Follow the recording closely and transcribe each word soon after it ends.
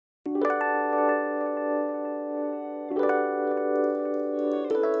Y'all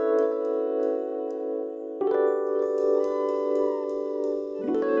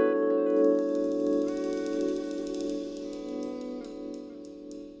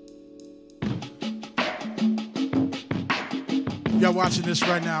watching this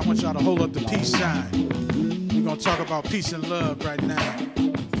right now, I want y'all to hold up the peace sign. We're gonna talk about peace and love right now.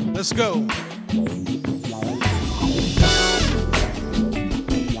 Let's go.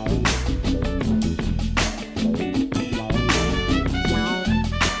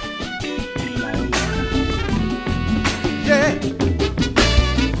 Yeah.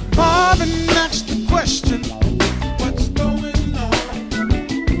 Marvin asked the question, what's going on?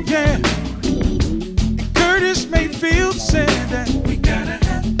 Yeah. And Curtis Mayfield said that we gotta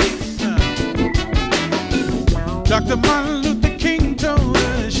have peace. Dr. Martin Luther King told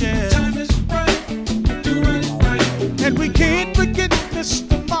us, yeah, time is right, doing it right. And we can't forget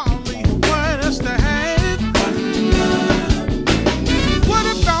Mr. Marley who wanted us to have one love. What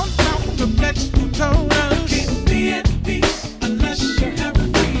about Malcolm X who told us can't be at peace unless you have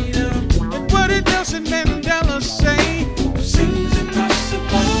freedom? And what did Nelson Mandela say? Seems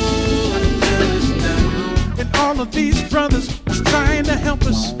impossible until it's done. And all of these brothers was trying to help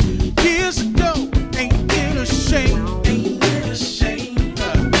us years ago. Ain't it a shame? Ain't it a shame?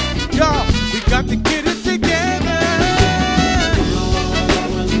 Y'all, we got to get it together. All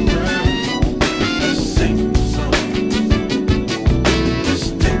over the world, let's sing a song. Let's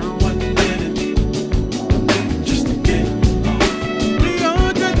take 1 minute just to get along. We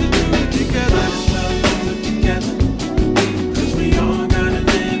all got to do it together. Might as well do it together, 'cause we all gotta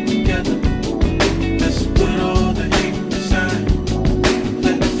live together. Let's put all the hate aside.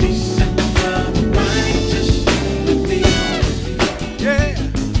 Let peace and love abide just with me. Yeah,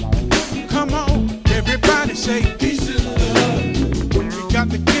 come on, everybody say peace and love. We got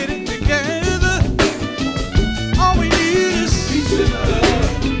to get it together. All we need is peace and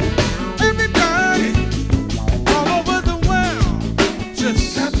love. Everybody, all over the world,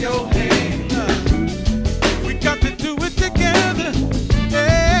 just clap your hands. We got to do it together.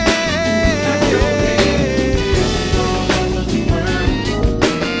 Yeah. Clap your hands. All over the world,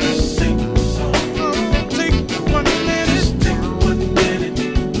 let's sing a song. Oh, take 1 minute. Just take 1 minute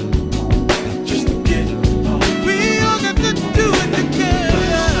just to get along. We all got to do it together.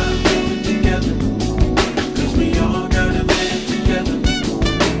 Together, 'cause we all gotta live together.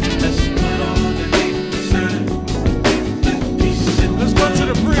 Let's put all the hate aside. Let peace and let's go to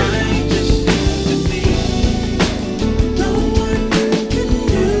the bridge. Just with me. No one can do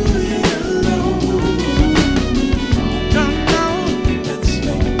it alone. No, no. Let's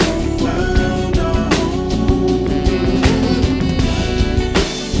make the world our home.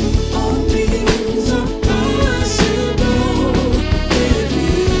 All things are possible if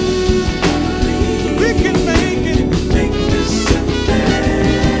you believe. We can make it. Make this a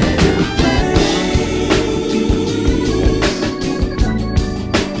better place.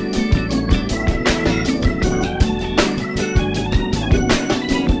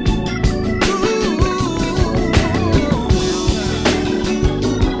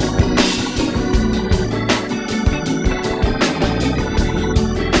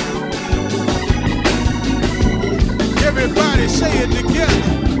 Everybody say it together.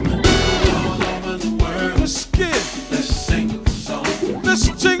 All over the world. Let's get it. Let's sing a song. Let's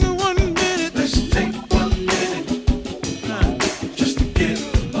take 1 minute. Let's take 1 minute just to get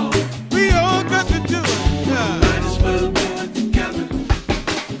along. We all got to do it. Might as well do it together,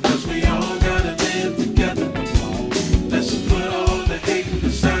 'cause we all gotta live together. Let's put all the hate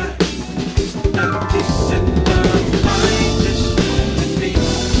aside. Let peace and love abide just with me.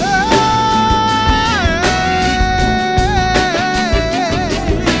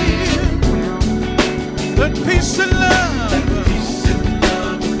 Let peace and love. Let peace and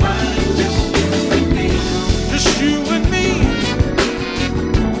love abide just with me. Just you and me.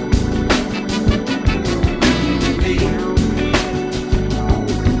 Me.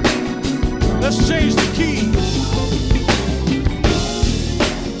 Let's change the key.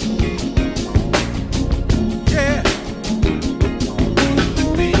 Yeah.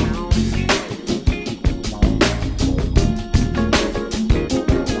 With me.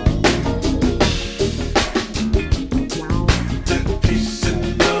 Let peace and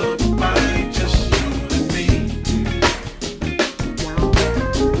love abide just you and me.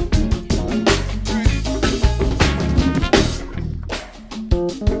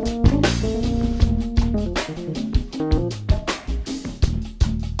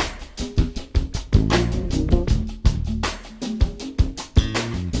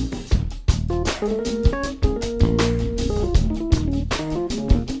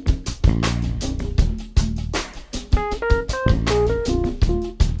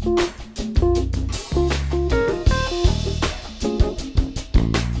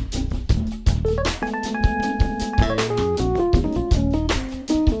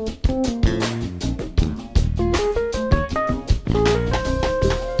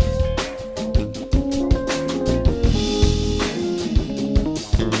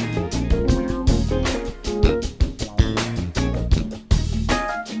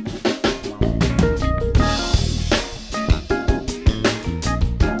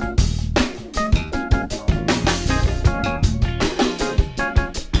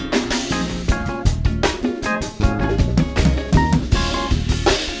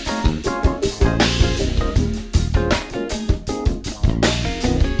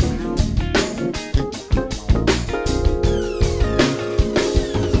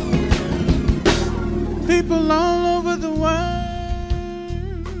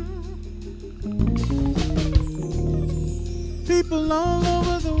 People all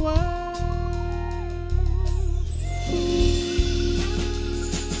over the world.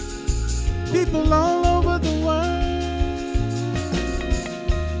 People all over the world.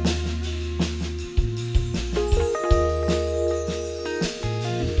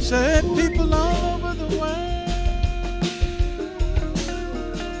 Said people all over the world.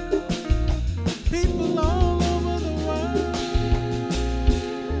 People all over the world.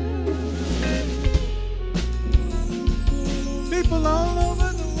 People all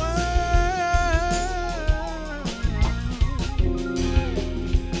over the world.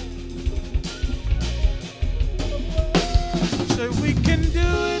 So we can do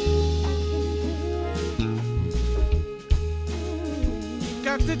it.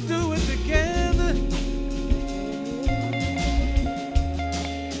 Got to do it together.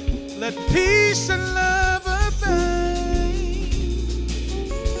 Let peace and love abide.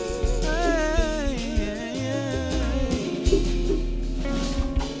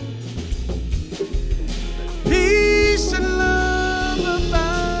 Peace and love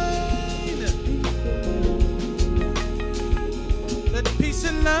abide. Let peace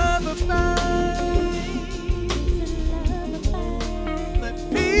and love abide.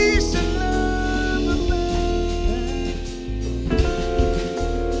 Peace and love abide.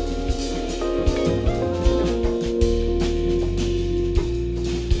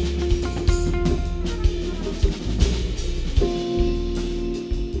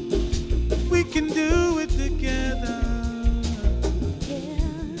 We can do it together.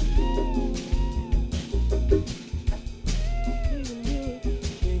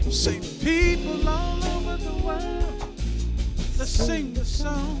 Say people all over the world. Let's sing the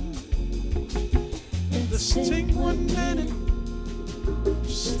song. Let's take 1 minute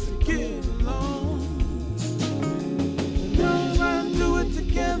just to get along. And all I do it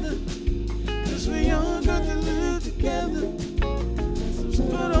together, 'cause we all